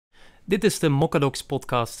Dit is de Mochadocs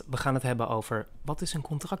podcast. We gaan het hebben over wat is een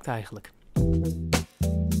contract eigenlijk?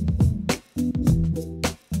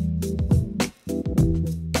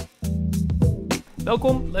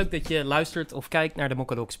 Welkom, leuk dat je luistert of kijkt naar de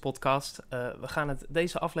Mochadocs podcast. We gaan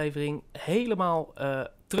deze aflevering helemaal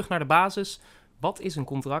terug naar de basis. Wat is een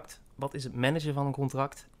contract? Wat is het managen van een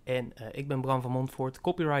contract? En ik ben Bram van Montfoort,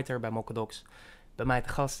 copywriter bij Mochadocs. Bij mij te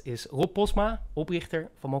gast is Rob Postma, oprichter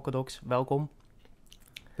van Mochadocs. Welkom.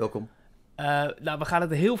 Welkom. We gaan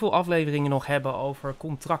het heel veel afleveringen nog hebben over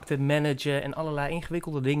contracten managen en allerlei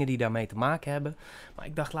ingewikkelde dingen die daarmee te maken hebben. Maar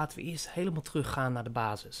ik dacht, laten we eerst helemaal teruggaan naar de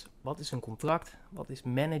basis. Wat is een contract? Wat is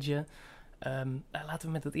managen? Laten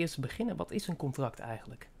we met het eerste beginnen. Wat is een contract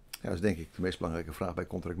eigenlijk? Ja, dat is denk ik de meest belangrijke vraag bij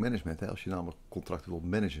contractmanagement. Hè? Als je namelijk contracten wilt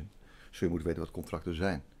managen, zul je moeten weten wat contracten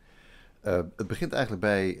zijn. Het begint eigenlijk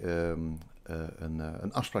bij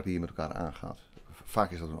een afspraak die je met elkaar aangaat.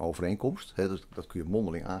 Vaak is dat een overeenkomst, hè? Dus dat kun je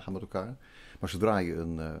mondeling aangaan met elkaar. Maar zodra je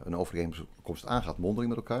een overeenkomst aangaat mondeling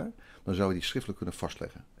met elkaar, dan zou je die schriftelijk kunnen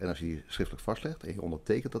vastleggen. En als je die schriftelijk vastlegt en je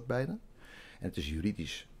ondertekent dat beide, en het is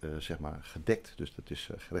juridisch gedekt, dus dat is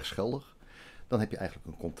rechtsgeldig, dan heb je eigenlijk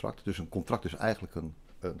een contract. Dus een contract is eigenlijk een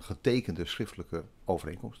getekende schriftelijke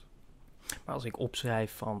overeenkomst. Maar als ik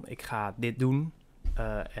opschrijf van ik ga dit doen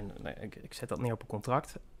en ik zet dat neer op een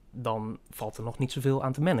contract, dan valt er nog niet zoveel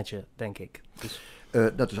aan te managen, denk ik. Dus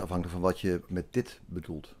dat is afhankelijk van wat je met dit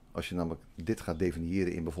bedoelt. Als je namelijk dit gaat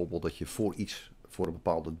definiëren in bijvoorbeeld dat je voor een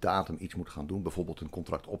bepaalde datum iets moet gaan doen, bijvoorbeeld een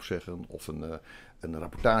contract opzeggen of een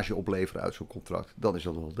rapportage opleveren uit zo'n contract, dan is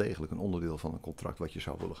dat wel degelijk een onderdeel van een contract wat je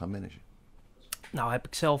zou willen gaan managen. Nou heb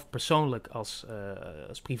ik zelf persoonlijk als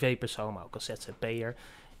privépersoon, maar ook als ZZP'er,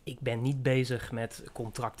 ik ben niet bezig met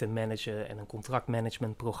contracten managen en een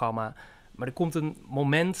contractmanagementprogramma. Maar er komt een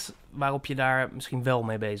moment waarop je daar misschien wel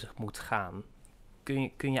mee bezig moet gaan.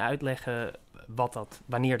 Kun je uitleggen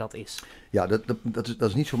wanneer dat is? Ja, dat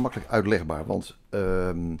is niet zo makkelijk uitlegbaar, want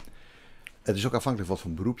het is ook afhankelijk wat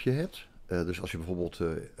voor beroep je hebt. Dus als je bijvoorbeeld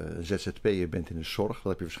een ZZP'er bent in de zorg,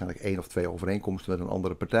 dan heb je waarschijnlijk 1 of 2 overeenkomsten met een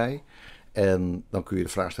andere partij. En dan kun je de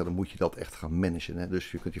vraag stellen, moet je dat echt gaan managen? Hè?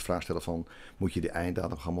 Dus je kunt je vraag stellen van, moet je de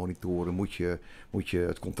einddatum gaan monitoren? Moet je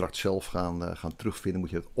het contract zelf gaan terugvinden? Moet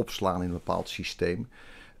je het opslaan in een bepaald systeem?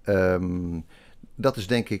 Dat is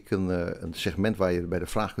denk ik een segment waar je bij de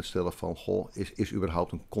vraag kunt stellen van, is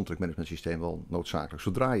überhaupt een contractmanagement systeem wel noodzakelijk?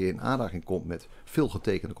 Zodra je in aanraking komt met veel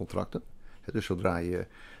getekende contracten, dus zodra je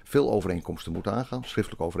veel overeenkomsten moet aangaan,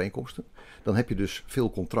 schriftelijke overeenkomsten, dan heb je dus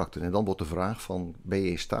veel contracten. En dan wordt de vraag van, ben je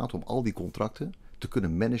in staat om al die contracten te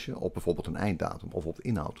kunnen managen op bijvoorbeeld een einddatum of op de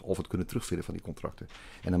inhoud, of het kunnen terugvinden van die contracten.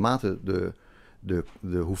 En naarmate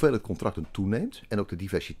de hoeveelheid contracten toeneemt en ook de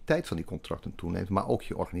diversiteit van die contracten toeneemt, maar ook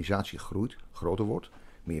je organisatie groeit, groter wordt,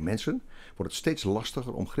 meer mensen, wordt het steeds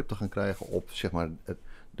lastiger om grip te gaan krijgen op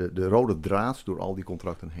de rode draad door al die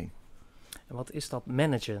contracten heen. En wat is dat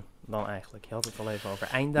managen dan eigenlijk? Je had het al even over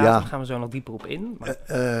einddatum, daar gaan we zo nog dieper op in.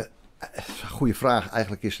 Maar goeie vraag.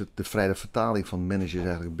 Eigenlijk is het de vrije vertaling van managen is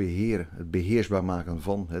eigenlijk beheren, het beheersbaar maken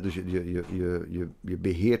van. Hè? Dus je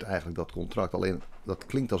beheert eigenlijk dat contract. Alleen dat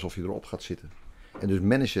klinkt alsof je erop gaat zitten. En dus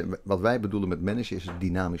managen, wat wij bedoelen met managen is het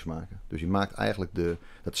dynamisch maken. Dus je maakt eigenlijk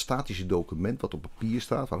dat statische document wat op papier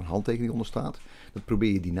staat, waar een handtekening onder staat, dat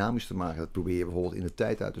probeer je dynamisch te maken. Dat probeer je bijvoorbeeld in de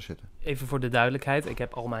tijd uit te zetten. Even voor de duidelijkheid, ik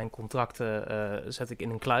heb al mijn contracten zet ik in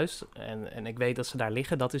een kluis en ik weet dat ze daar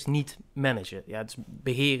liggen. Dat is niet managen. Ja, het is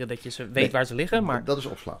beheren dat je weet waar ze liggen, maar dat is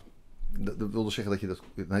opslaan. Dat wil dus zeggen dat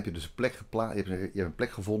dan heb je dus een plek geplaatst. Je hebt een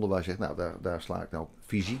plek gevonden waar je zegt, nou daar sla ik nou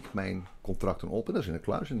fysiek mijn contracten op en dat is in een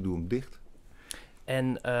kluis en ik doe hem dicht.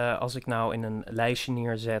 En als ik nou in een lijstje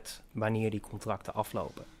neerzet wanneer die contracten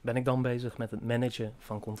aflopen, ben ik dan bezig met het managen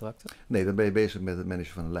van contracten? Nee, dan ben je bezig met het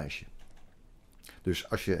managen van een lijstje. Dus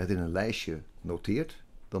als je het in een lijstje noteert,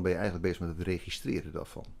 dan ben je eigenlijk bezig met het registreren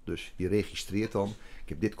daarvan. Dus je registreert dan, ik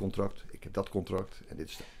heb dit contract, ik heb dat contract en dit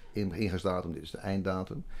is de ingangsdatum, dit is de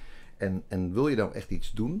einddatum. En wil je nou echt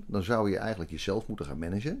iets doen, dan zou je eigenlijk jezelf moeten gaan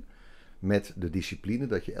managen met de discipline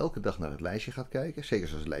dat je elke dag naar het lijstje gaat kijken, zeker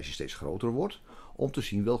als het lijstje steeds groter wordt, om te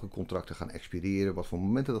zien welke contracten gaan expireren, wat voor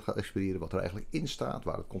momenten dat gaat expireren, wat er eigenlijk in staat,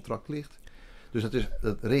 waar het contract ligt. Dus dat is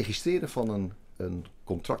het registreren van een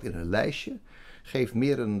contract in een lijstje geeft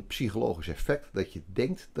meer een psychologisch effect dat je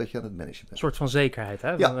denkt dat je aan het managen bent. Een soort van zekerheid,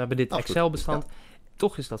 hè? Ja, we hebben dit absoluut. Excel-bestand. Ja.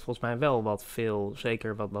 Toch is dat volgens mij wel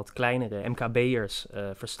zeker wat kleinere MKB'ers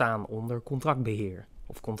verstaan onder contractbeheer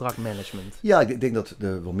of contractmanagement. Ja, ik denk dat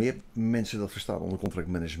er wel meer mensen dat verstaan onder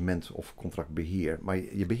contractmanagement of contractbeheer. Maar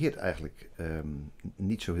je beheert eigenlijk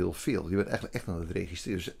niet zo heel veel. Je bent eigenlijk echt aan het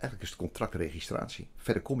registreren. Dus eigenlijk is het contractregistratie.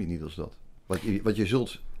 Verder kom je niet als dat. Want je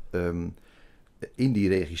zult in die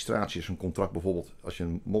registratie is een contract bijvoorbeeld, als je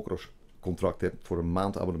een contract hebt voor een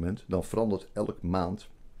maandabonnement, dan verandert elke maand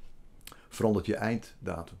je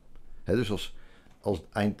einddatum. Dus als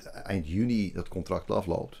eind juni dat contract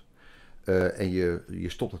afloopt en je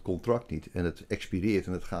stopt het contract niet en het expireert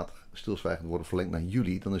en het gaat stilzwijgend worden verlengd naar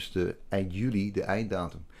juli, dan is eind juli de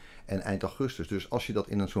einddatum. En eind augustus. Dus als je dat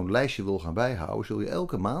in zo'n lijstje wil gaan bijhouden, zul je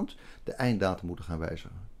elke maand de einddatum moeten gaan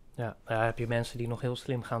wijzigen. Ja, daar heb je mensen die nog heel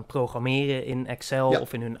slim gaan programmeren in Excel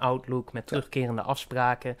of in hun Outlook met terugkerende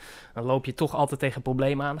afspraken. Dan loop je toch altijd tegen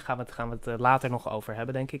problemen aan. Daar gaan we het later nog over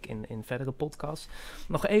hebben, denk ik, in verdere podcasts.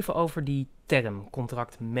 Nog even over die term,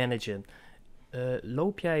 contract managen.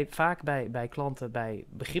 Loop jij vaak bij klanten bij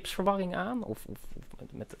begripsverwarring aan? Of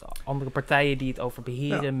met andere partijen die het over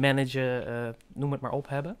beheren, managen, noem het maar op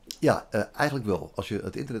hebben? Ja, eigenlijk wel. Als je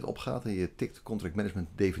het internet opgaat en je tikt contract management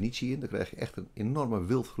definitie in, dan krijg je echt een enorme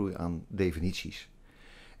wildgroei aan definities.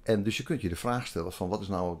 En dus je kunt je de vraag stellen van wat is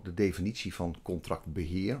nou de definitie van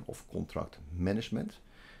contractbeheer of contractmanagement?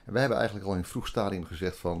 En wij hebben eigenlijk al in een vroeg stadium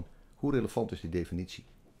gezegd van hoe relevant is die definitie?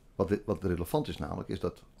 Wat relevant is namelijk is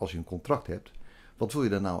dat als je een contract hebt, wat wil je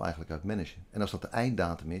daar nou eigenlijk uit managen? En als dat de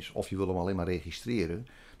einddatum is, of je wil hem alleen maar registreren,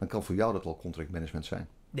 dan kan voor jou dat al contractmanagement zijn.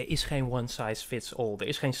 Er is geen one size fits all. Er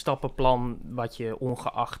is geen stappenplan wat je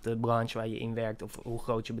ongeacht de branche waar je in werkt of hoe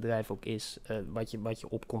groot je bedrijf ook is, wat je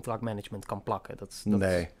op contractmanagement kan plakken.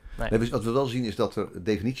 Nee. Dus wat we wel zien is dat er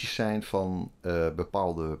definities zijn van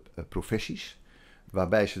bepaalde professies,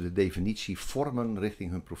 waarbij ze de definitie vormen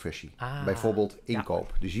richting hun professie. Bijvoorbeeld inkoop.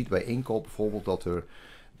 Ja. Je ziet bij inkoop bijvoorbeeld dat er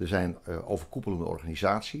zijn overkoepelende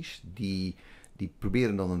organisaties die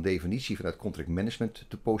proberen dan een definitie vanuit contract management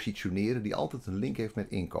te positioneren die altijd een link heeft met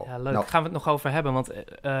inkoop. Ja, leuk. Daar gaan we het nog over hebben, want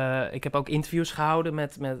ik heb ook interviews gehouden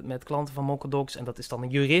met klanten van Mochadocs en dat is dan een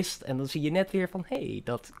jurist en dan zie je net weer van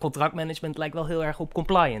dat contractmanagement lijkt wel heel erg op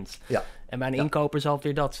compliance. Ja. En bij een inkoper zal het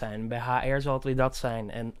weer dat zijn, bij HR zal het weer dat zijn.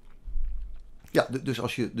 En ja, dus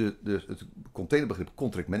als je het containerbegrip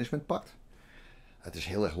contract management pakt, het is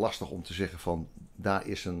heel erg lastig om te zeggen van daar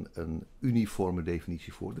is een uniforme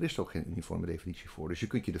definitie voor. Er is ook geen uniforme definitie voor. Dus je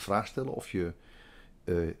kunt je de vraag stellen of je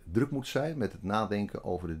druk moet zijn met het nadenken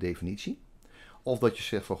over de definitie. Of dat je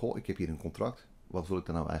zegt van ik heb hier een contract. Wat wil ik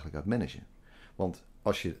er nou eigenlijk uit managen? Want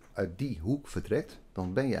als je uit die hoek vertrekt,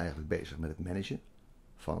 dan ben je eigenlijk bezig met het managen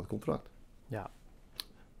van het contract. Ja,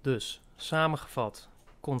 dus samengevat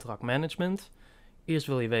contractmanagement. Eerst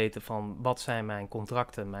wil je weten van wat zijn mijn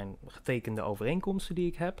contracten, mijn getekende overeenkomsten die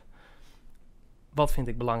ik heb. Wat vind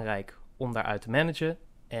ik belangrijk om daaruit te managen?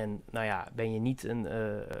 En ben je niet een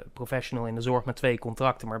professional in de zorg met 2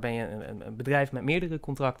 contracten, maar ben je een bedrijf met meerdere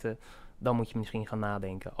contracten, dan moet je misschien gaan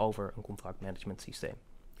nadenken over een contractmanagement systeem.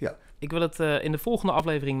 Ja. Ik wil het in de volgende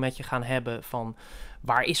aflevering met je gaan hebben van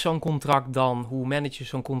waar is zo'n contract dan? Hoe manage je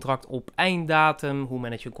zo'n contract op einddatum? Hoe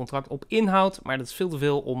manage je een contract op inhoud? Maar dat is veel te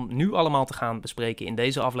veel om nu allemaal te gaan bespreken in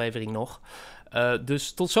deze aflevering nog.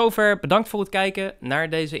 Dus tot zover. Bedankt voor het kijken naar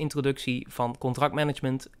deze introductie van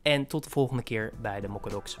contractmanagement. En tot de volgende keer bij de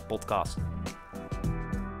Mochadocs podcast.